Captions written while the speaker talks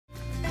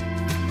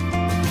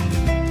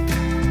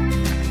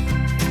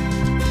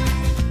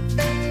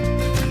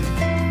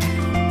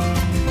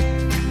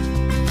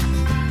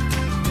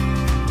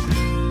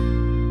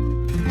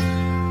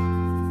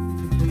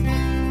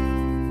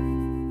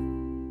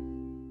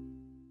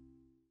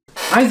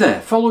Hi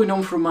there, following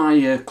on from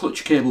my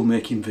clutch cable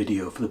making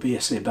video for the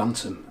BSA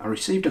Bantam, I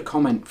received a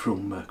comment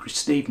from Chris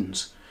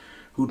Stevens,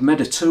 who'd made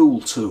a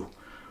tool to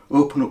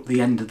open up the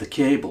end of the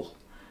cable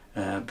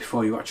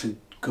before you actually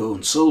go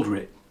and solder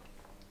it.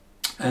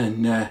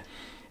 And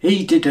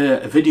he did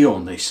a video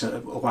on this a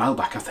while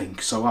back, I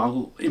think,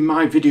 so in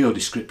my video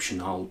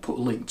description I'll put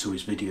a link to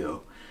his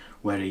video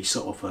where he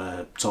sort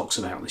of talks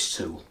about this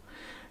tool.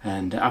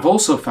 And I've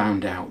also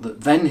found out that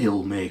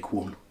Venhill make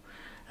one.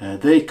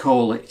 They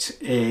call it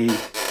a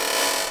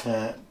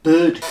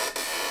bird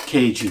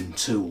caging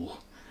tool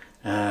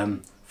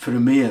for a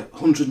mere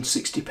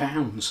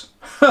 £160.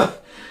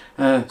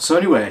 So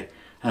anyway,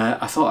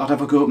 I thought I'd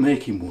have a go at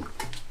making one.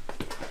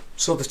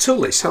 So the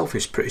tool itself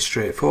is pretty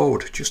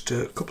straightforward, just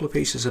a couple of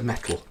pieces of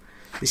metal.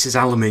 This is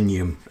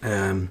aluminium.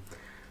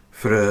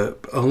 For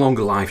a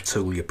longer life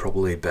tool you're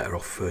probably better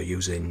off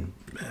using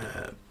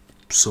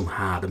some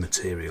harder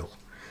material.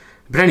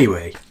 But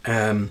anyway,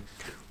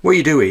 what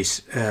you do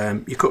is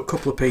you cut a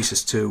couple of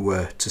pieces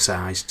to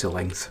size, to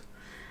length,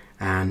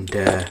 and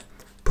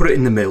put it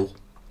in the mill,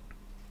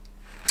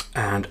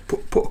 and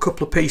put a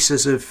couple of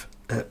pieces of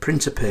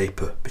printer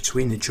paper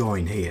between the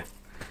join here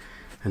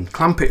and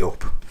clamp it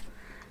up.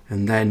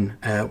 And then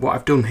what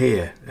I've done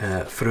here,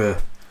 for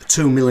a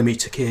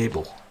 2mm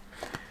cable,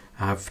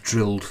 I've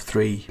drilled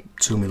 3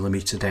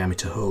 2mm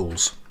diameter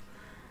holes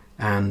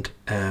and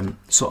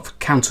sort of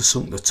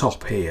countersunk the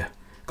top here,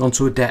 gone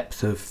to a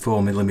depth of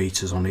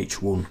 4mm on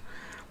each one.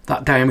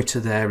 That diameter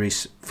there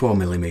is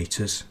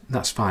 4mm,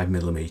 that's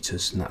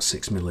 5mm, and that's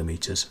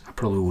 6mm. I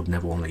probably would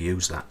never want to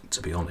use that,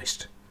 to be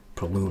honest.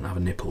 Probably wouldn't have a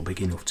nipple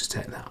big enough to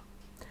take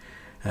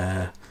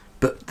that.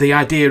 But the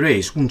idea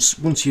is,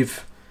 once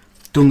you've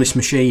done this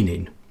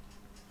machining,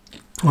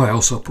 I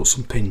also put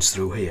some pins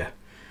through here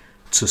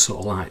to sort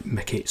of like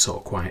make it sort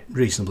of quite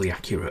reasonably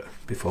accurate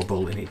before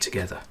bolting it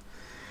together.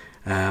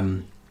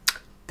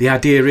 The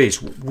idea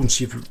is,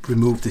 once you've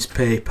removed this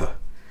paper,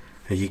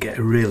 you get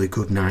a really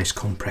good nice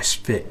compressed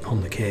fit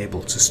on the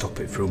cable to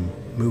stop it from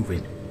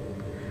moving.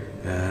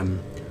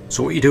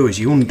 So what you do is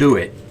you undo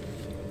it,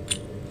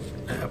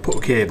 put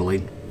a cable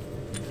in,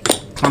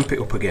 clamp it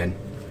up again,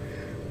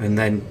 and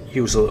then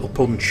use a little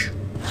punch,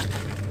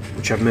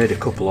 which I've made a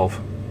couple of.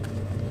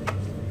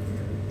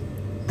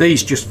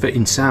 These just fit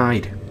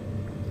inside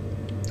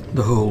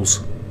the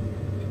holes,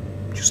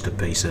 just a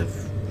piece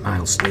of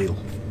mild steel.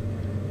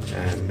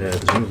 And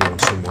there's another one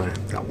somewhere,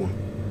 that one,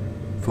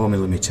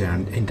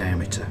 4mm in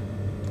diameter.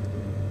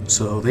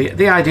 So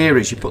the idea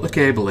is you put the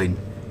cable in,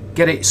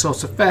 get it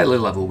sort of fairly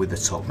level with the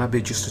top,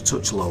 maybe just a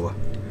touch lower,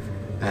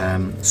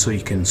 so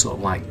you can sort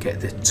of like get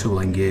the tool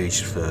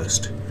engaged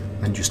first,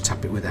 then just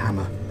tap it with a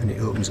hammer and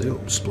it opens it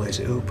up, splays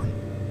it open.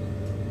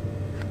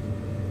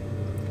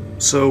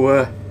 So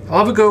I'll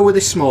have a go with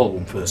this small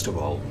one first of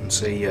all and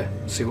see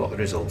what the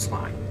result's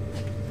like.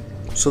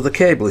 So the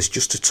cable is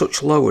just a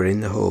touch lower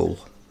in the hole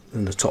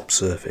than the top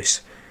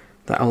surface.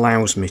 That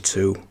allows me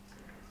to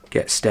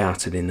get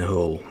started in the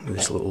hole with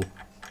this little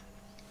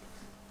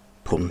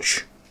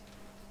punch.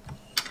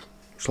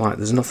 It's like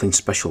there's nothing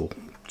special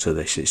to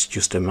this, it's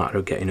just a matter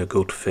of getting a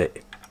good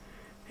fit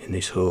in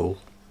this hole.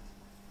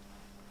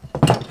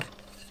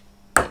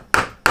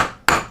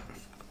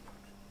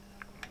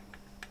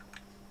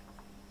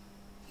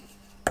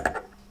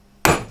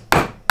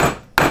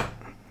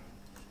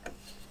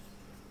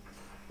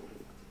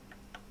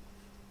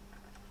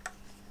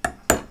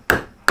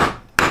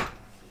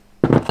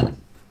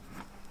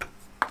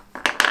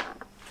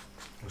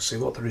 See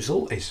what the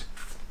result is.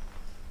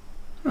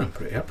 I'm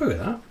pretty happy with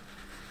that.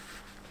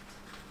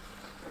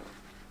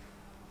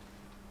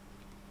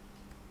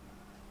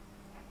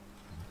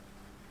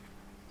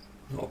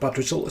 Not a bad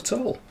result at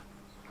all.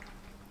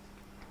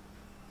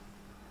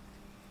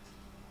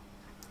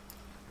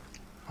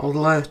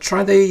 I'll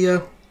try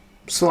the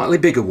slightly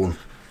bigger one.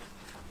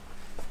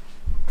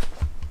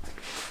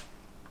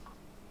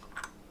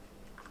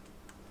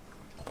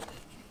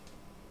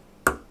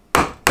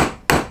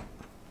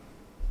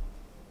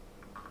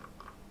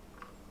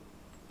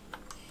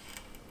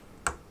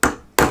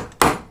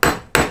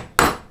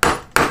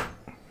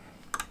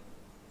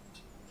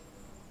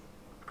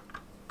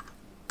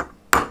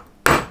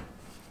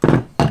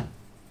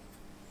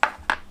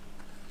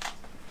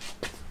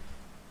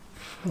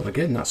 Well,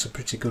 again, that's a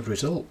pretty good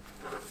result.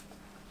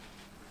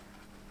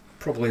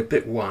 Probably a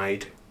bit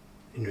wide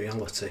in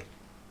reality,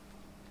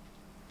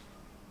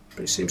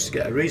 but it seems to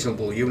get a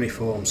reasonable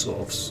uniform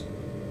sort of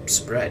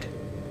spread.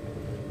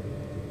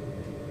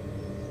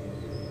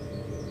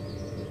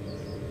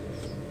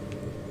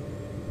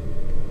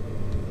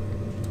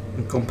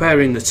 And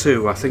comparing the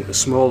two, I think the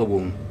smaller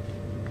one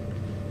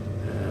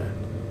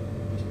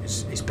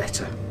is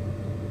better.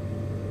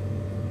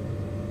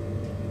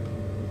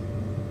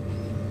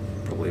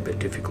 Probably a bit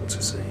difficult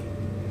to see.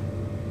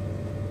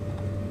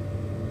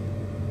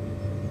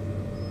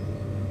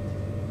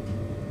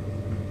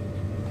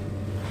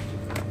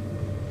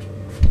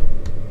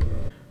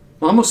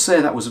 Well, I must say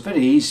that was a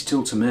very easy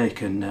tool to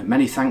make, and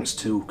many thanks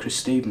to Chris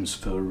Stevens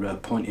for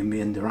pointing me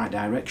in the right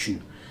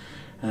direction.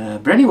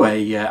 But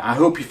anyway, I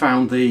hope you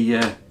found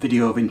the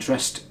video of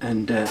interest,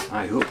 and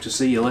I hope to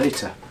see you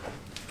later.